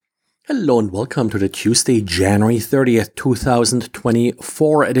Hello and welcome to the Tuesday, January 30th,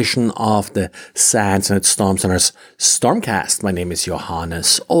 2024 edition of the SANS and Storm Center's StormCast. My name is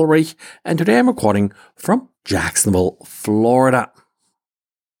Johannes Ulrich and today I'm recording from Jacksonville, Florida.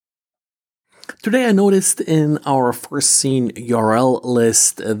 Today I noticed in our first seen URL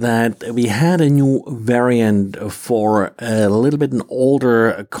list that we had a new variant for a little bit an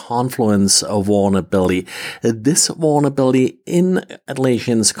older Confluence vulnerability. This vulnerability in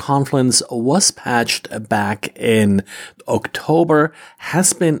Atlassian's Confluence was patched back in October,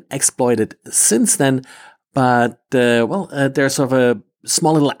 has been exploited since then, but there's sort of a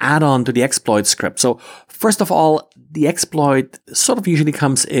small little add-on to the exploit script. So first of all, the exploit sort of usually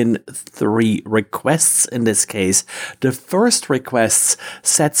comes in three requests in this case. The first request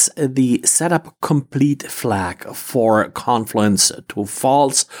sets the setup complete flag for Confluence to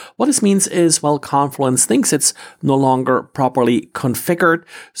false. What this means is, Confluence thinks it's no longer properly configured,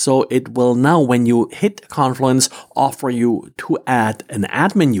 so it will now, when you hit Confluence, offer you to add an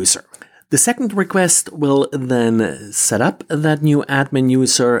admin user. The second request will then set up that new admin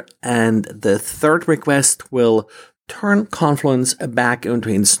user, and the third request will turn Confluence back into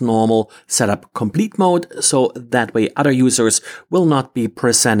its normal setup complete mode, so that way other users will not be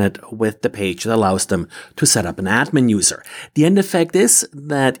presented with the page that allows them to set up an admin user. The end effect is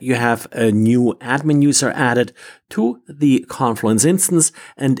that you have a new admin user added to the Confluence instance,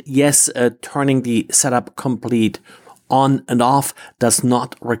 and yes, turning the setup complete on and off does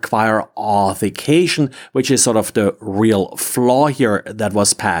not require authentication, which is sort of the real flaw here that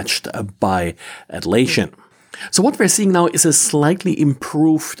was patched by Atlassian. So what we're seeing now is a slightly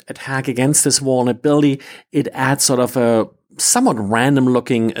improved attack against this vulnerability. It adds sort of a somewhat random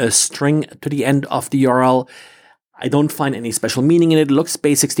looking string to the end of the URL. I don't find any special meaning in it. It looks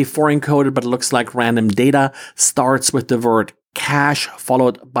base64 encoded, but it looks like random data. Starts with the word cache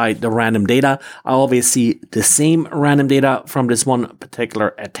followed by the random data. I always see the same random data from this one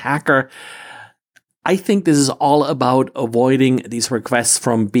particular attacker. I think this is all about avoiding these requests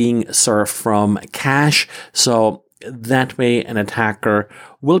from being served from cache. So that way an attacker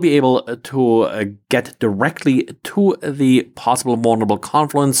will be able to get directly to the possible vulnerable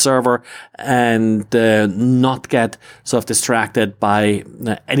Confluence server and not get sort of distracted by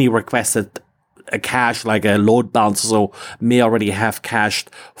any requested a cache like a load balancer, so may already have cached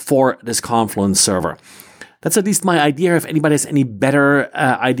for this Confluence server. That's at least my idea. If anybody has any better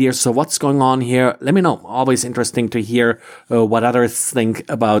ideas, so what's going on here, let me know. Always interesting to hear what others think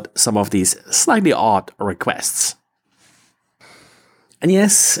about some of these slightly odd requests. And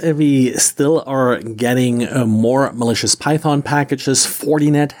yes, we still are getting more malicious Python packages.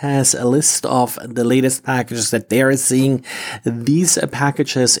 Fortinet has a list of the latest packages that they're seeing. These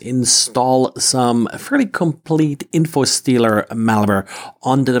packages install some fairly complete info stealer malware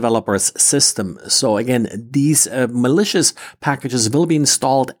on the developer's system. So again, these malicious packages will be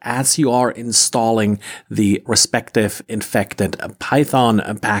installed as you are installing the respective infected Python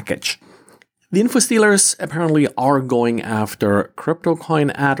package. The info stealers apparently are going after crypto coin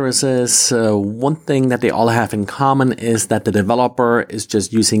addresses. One thing that they all have in common is that the developer is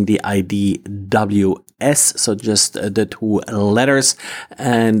just using the ID WS, so just the two letters.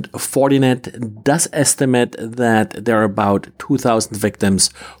 And Fortinet does estimate that there are about 2,000 victims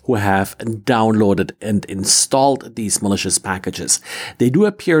who have downloaded and installed these malicious packages. They do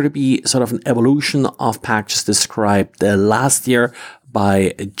appear to be sort of an evolution of packages described last year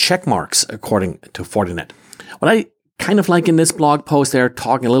by checkmarks, according to Fortinet. What I kind of like in this blog post, they're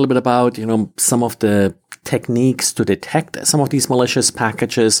talking a little bit about, some of the techniques to detect some of these malicious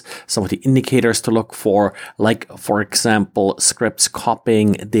packages, some of the indicators to look for, like, for example, scripts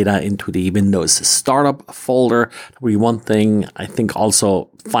copying data into the Windows startup folder. That would be one thing. I think also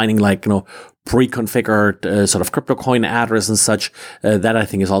finding pre-configured sort of crypto coin address and such, that I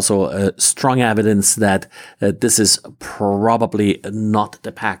think is also strong evidence that this is probably not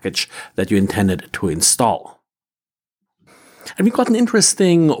the package that you intended to install. And we got an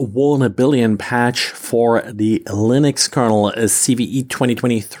interesting vulnerability patch for the Linux kernel CVE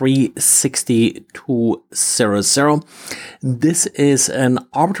 2023-6200. This is an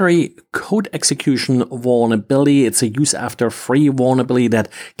arbitrary code execution vulnerability. It's a use after free vulnerability that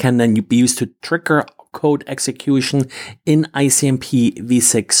can then be used to trigger code execution in ICMP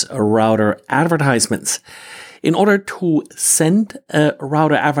v6 router advertisements. In order to send a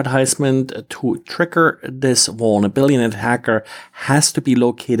router advertisement to trigger this vulnerability, an attacker has to be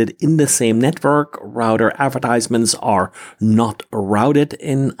located in the same network. Router advertisements are not routed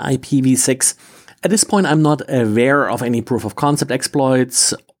in IPv6. At this point, I'm not aware of any proof of concept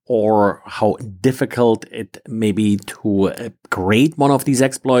exploits or how difficult it may be to create one of these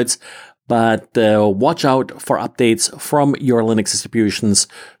exploits. But watch out for updates from your Linux distributions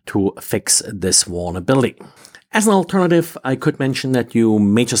to fix this vulnerability. As an alternative, I could mention that you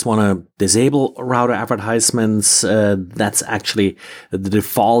may just want to disable router advertisements. That's actually the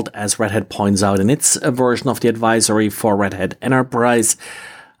default, as Red Hat points out in its version of the advisory for Red Hat Enterprise.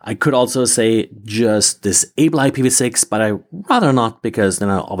 I could also say just disable IPv6, but I rather not, because then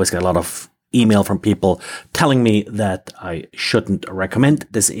I always get a lot of email from people telling me that I shouldn't recommend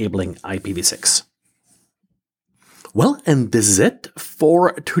disabling IPv6. Well, and this is it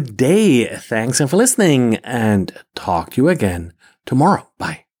for today. Thanks for listening, and talk to you again tomorrow.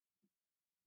 Bye.